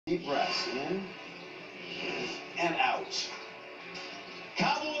Deep breaths in and out.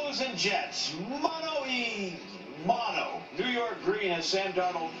 Cowboys and Jets, mono. New York Green has Sam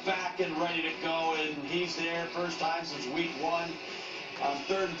Darnold back and ready to go, and he's there first time since week 1. On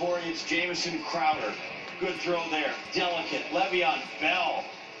 3rd and 4, it's Jamison Crowder. Good throw there. Delicate. Le'Veon Bell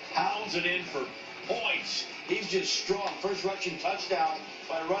pounds it in for points. He's just strong. First rushing touchdown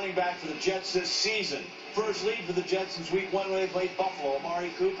by a running back for the Jets this season. First lead for the Jets since week 1 when they played Buffalo.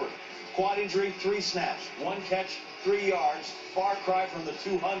 Amari Cooper. Quad injury, 3 snaps. 1 catch, 3 yards. Far cry from the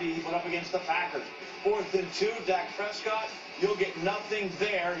 200 he put up against the Packers. 4th and 2, Dak Prescott. You'll get nothing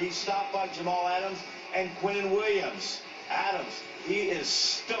there. He's stopped by Jamal Adams and Quinnen Williams. Adams, he is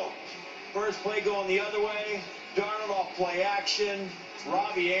stoked. First play going the other way. Darnold off play action.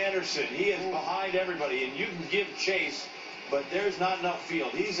 Robbie Anderson, he is behind everybody, and you can give chase, but there's not enough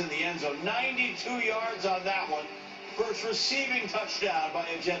field. He's in the end zone. 92 yards on that one. First receiving touchdown by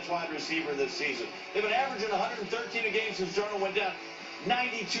a Jets wide receiver this season. They've been averaging 113 a game since Darnold went down.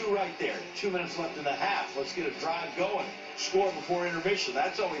 92 right there. 2 minutes left in the half. Let's get a drive going. Score before intermission.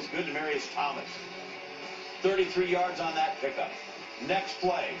 That's always good to Marius Thomas. 33 yards on that pickup. Next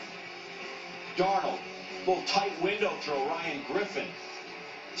play. Darnold. Little tight window throw. Ryan Griffin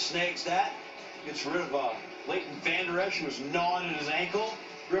snags that. Gets rid of Leighton Vander Esch, who was gnawing at his ankle.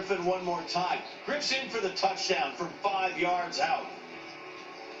 Griffin one more time. Grips in for the touchdown from 5 yards out.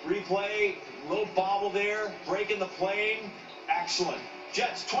 Replay. Little bobble there. Breaking the plane. Excellent.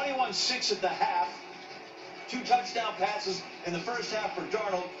 Jets 21-6 at the half. 2 touchdown passes in the first half for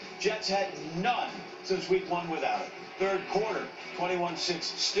Darnold. Jets had none since week 1 without it. 3rd quarter, 21-6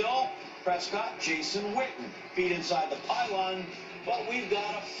 still. Prescott, Jason Witten. Feet inside the pylon, but we've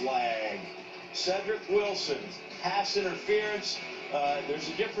got a flag. Cedric Wilson, pass interference. There's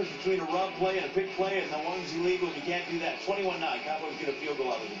a difference between a rub play and a big play, and the one's illegal, and you can't do that. 21-9, Cowboys get a field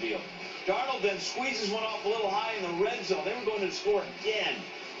goal out of the deal. Darnold then squeezes one off a little high in the red zone. They were going to score again.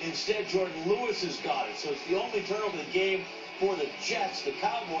 Instead, Jordan Lewis has got it. So it's the only turnover of the game for the Jets. The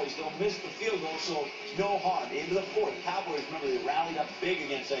Cowboys, they'll miss the field goal, so no harm. Into the 4th. Cowboys, remember, they rallied up big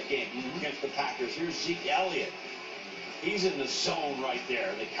against that game, against the Packers. Here's Zeke Elliott. He's in the zone right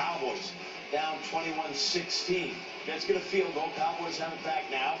there. The Cowboys down 21-16. Jets get a field goal. Cowboys have it back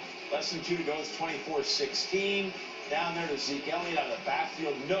now. Less than 2 to go. It's 24-16. Down there to Zeke Elliott out of the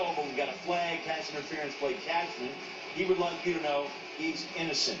backfield. No, but we got a flag. Pass interference play. Cashman. He would like you to know he's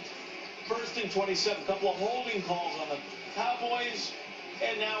innocent. 1st and 27. A couple of holding calls on the Cowboys.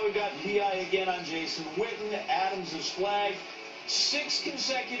 And now we've got PI again on Jason Witten. Adams is flagged. 6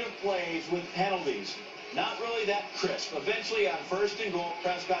 consecutive plays with penalties. Not really that crisp. Eventually on 1st and goal,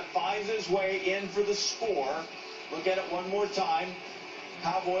 Prescott finds his way in for the score. Look at it one more time.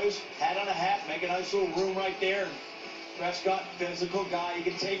 Cowboys, hat on a hat, make a nice little room right there. Prescott, physical guy, he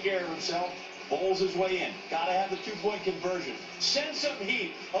can take care of himself. Bowls his way in. Got to have the 2-point conversion. Send some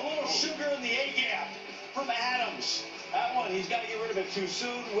heat. A little sugar in the A-gap from Adams. That one, he's got to get rid of it too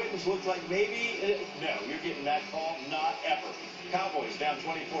soon. Witten's looks like maybe. No, you're getting that call. Not ever. Cowboys down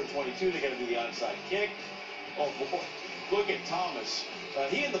 24-22. They got to do the onside kick. Oh, boy. Look at Thomas.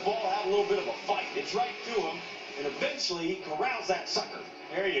 He and the ball had a little bit of a fight. It's right to him. And eventually, he corrals that sucker.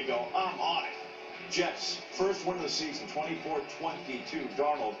 There you go. I'm on it. Jets, first win of the season, 24-22.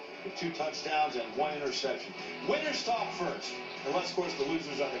 Darnold with 2 touchdowns and 1 interception. Winners talk first. Unless, of course, the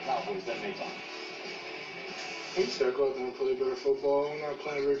losers are the Cowboys. Then they talk. We just gotta go out there and play better football. We're not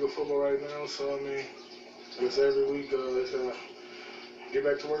playing very good football right now, so I mean, I guess every week, let's get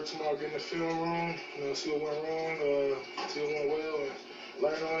back to work tomorrow, get in the film room, see what went wrong, see what went well, and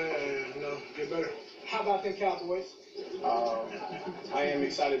learn on it, and get better. How about them Cowboys? I am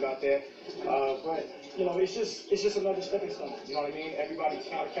excited about that, but it's just another stepping stone. You know what I mean? Everybody's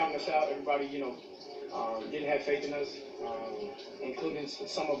kind of counting us out. Everybody, didn't have faith in us, including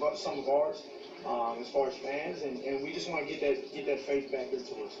some of ours. As far as fans, and we just want to get that faith back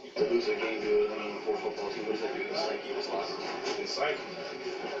into us. To lose a game good for football team, what does that do to the psyche of this locker room? The psyche?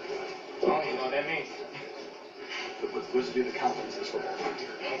 I don't even know what that means. What does it do to the confidence of this football team?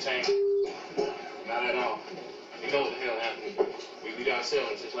 Don't change. Not at all. We know what the hell happened. We beat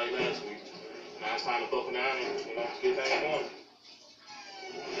ourselves just like last week. Now it's time to buckle down and get back going.